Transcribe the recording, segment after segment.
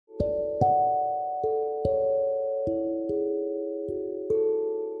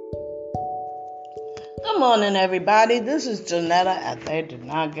morning, everybody. This is Janetta, and they did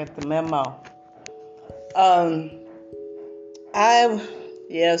not get the memo.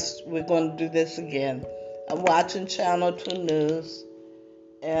 Yes, we're going to do this again. I'm watching Channel 2 News,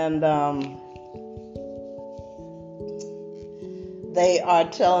 and they are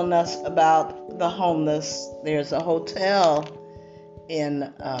telling us about the homeless. There's a hotel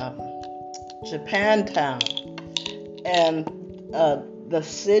in Japantown, and the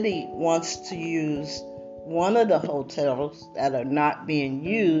city wants to use one of the hotels that are not being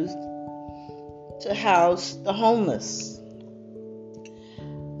used to house the homeless.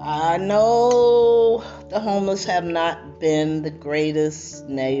 I know the homeless have not been the greatest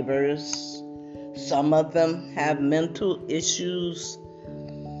neighbors. Some of them have mental issues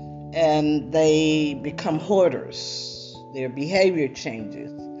and they become hoarders. Their behavior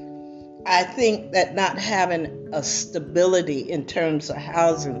changes. I think that not having a stability in terms of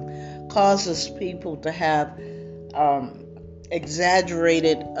housing causes people to have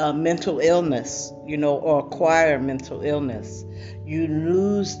exaggerated mental illness, or acquire mental illness. You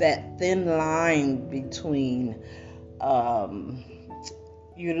lose that thin line between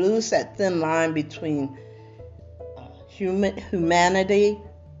humanity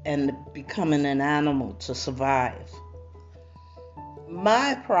and becoming an animal to survive.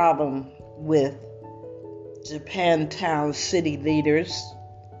 My problem with Japantown city leaders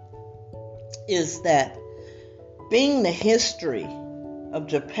is that being the history of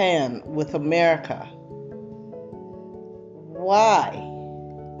Japan with America, why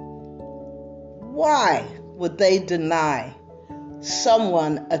would they deny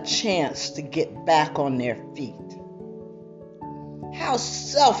someone a chance to get back on their feet? How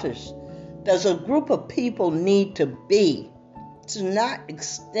selfish does a group of people need to be to not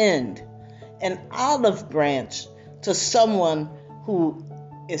extend an olive branch to someone who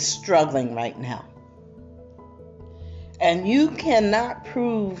is struggling right now? And you cannot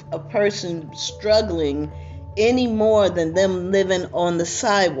prove a person struggling any more than them living on the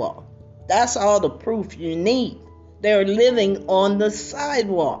sidewalk. That's all the proof you need. They're living on the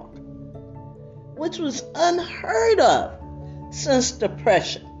sidewalk, which was unheard of since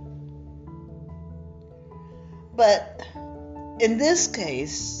Depression. But in this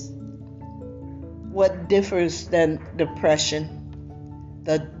case, what differs than Depression,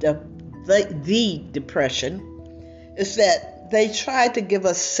 the Depression, is that they tried to give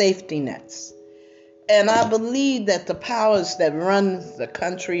us safety nets. And I believe that the powers that run the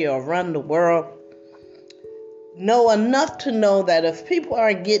country or run the world know enough to know that if people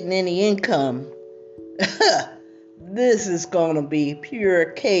aren't getting any income, this is going to be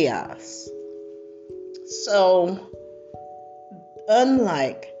pure chaos. So,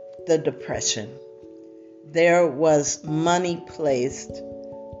 unlike the Depression, there was money placed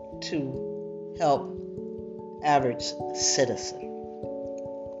to help average citizen.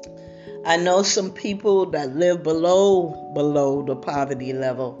 I know some people that live below the poverty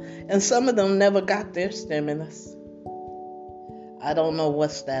level, and some of them never got their stimulus. I don't know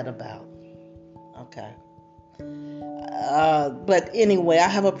what's that about. Okay. But anyway, I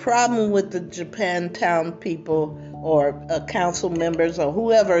have a problem with the Japantown people or council members or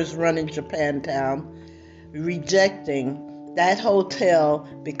whoever is running Japantown rejecting that hotel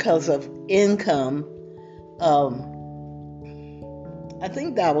because of income. I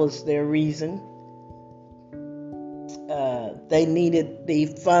think that was their reason. They needed the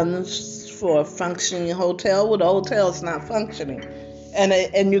funds for a functioning hotel. Well, the hotel's not functioning.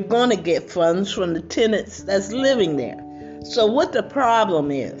 And you're going to get funds from the tenants that's living there. So what the problem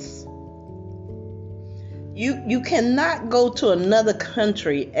is, you cannot go to another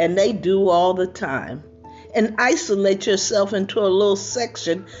country, and they do all the time, and isolate yourself into a little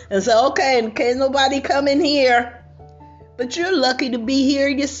section and say, okay, and can't nobody come in here. But you're lucky to be here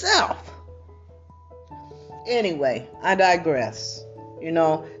yourself. Anyway, I digress.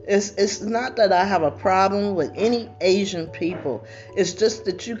 It's not that I have a problem with any Asian people. It's just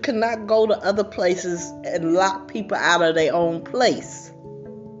that you cannot go to other places and lock people out of their own place.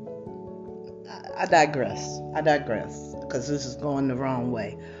 I digress. Because this is going the wrong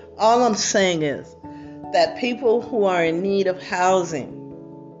way. All I'm saying is that people who are in need of housing,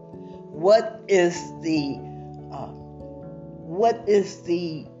 what is the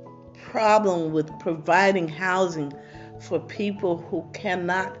problem with providing housing for people who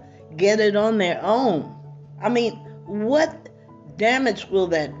cannot get it on their own? I mean, what damage will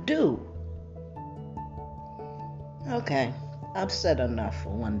that do? Okay, I've said enough for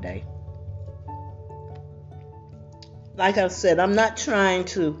one day. Like I said, I'm not trying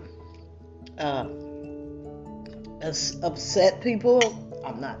to upset people.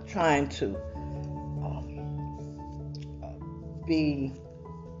 I'm not trying to be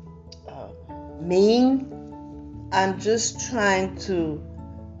mean. I'm just trying to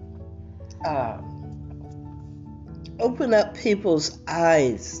open up people's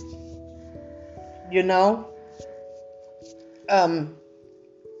eyes. You know,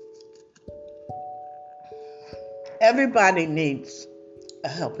 everybody needs a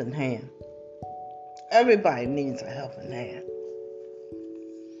helping hand. Everybody needs a helping hand.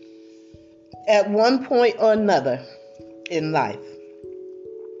 At one point or another in life.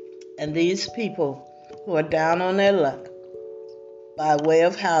 And these people who are down on their luck by way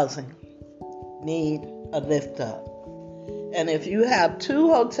of housing need a lift up. And if you have 2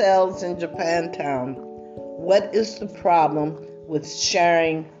 hotels in Japantown, what is the problem with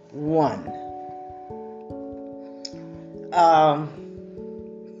sharing one?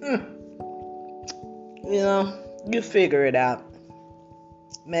 You figure it out.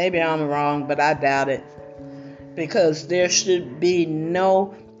 Maybe I'm wrong, but I doubt it. Because there should be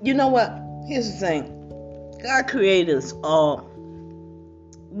no... You know what? Here's the thing. God created us all.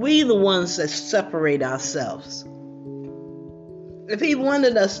 We the ones that separate ourselves. If he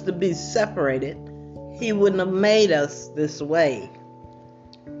wanted us to be separated, he wouldn't have made us this way.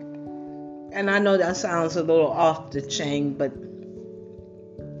 And I know that sounds a little off the chain, but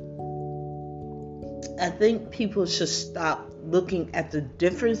I think people should stop looking at the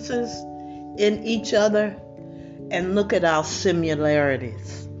differences in each other and look at our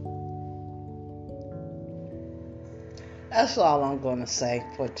similarities. That's all I'm going to say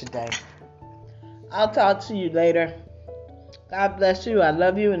for today. I'll talk to you later. God bless you. I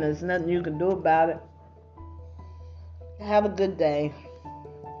love you, and there's nothing you can do about it. Have a good day.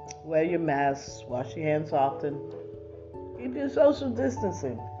 Wear your mask. Wash your hands often. Keep your social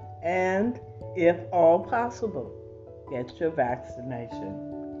distancing. And, if all possible, get your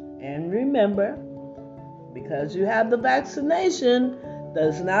vaccination. And remember, because you have the vaccination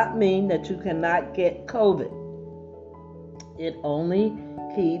does not mean that you cannot get COVID. It only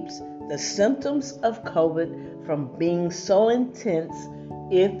keeps the symptoms of COVID from being so intense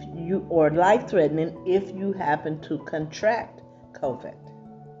or life-threatening if you happen to contract COVID.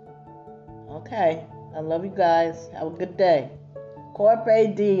 Okay, I love you guys. Have a good day.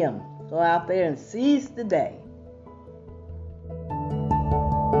 Carpe diem. Go out there and seize the day.